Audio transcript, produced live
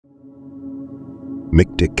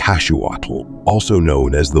Mictecacihuatl, also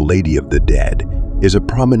known as the Lady of the Dead, is a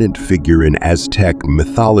prominent figure in Aztec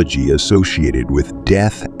mythology associated with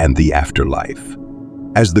death and the afterlife.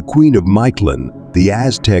 As the Queen of Mictlan, the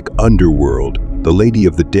Aztec Underworld, the Lady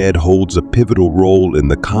of the Dead holds a pivotal role in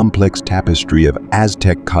the complex tapestry of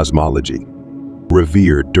Aztec cosmology.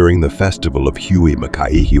 Revered during the festival of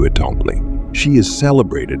Mictlantecuhtli, she is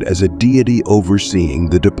celebrated as a deity overseeing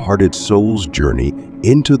the departed soul's journey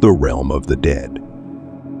into the realm of the dead.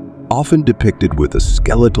 Often depicted with a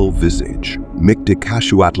skeletal visage,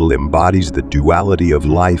 Mictecacihuatl embodies the duality of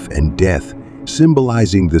life and death,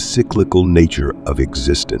 symbolizing the cyclical nature of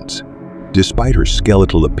existence. Despite her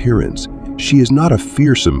skeletal appearance, she is not a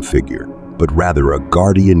fearsome figure, but rather a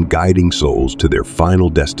guardian guiding souls to their final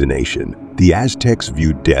destination. The Aztecs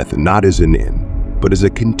viewed death not as an end, but as a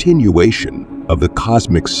continuation of the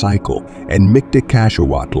cosmic cycle, and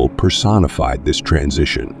Mictecacihuatl personified this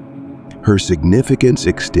transition. Her significance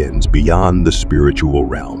extends beyond the spiritual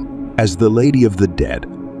realm, as the Lady of the Dead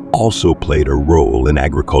also played a role in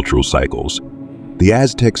agricultural cycles. The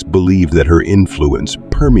Aztecs believed that her influence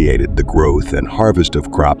permeated the growth and harvest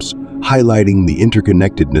of crops, highlighting the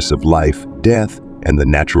interconnectedness of life, death, and the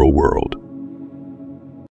natural world.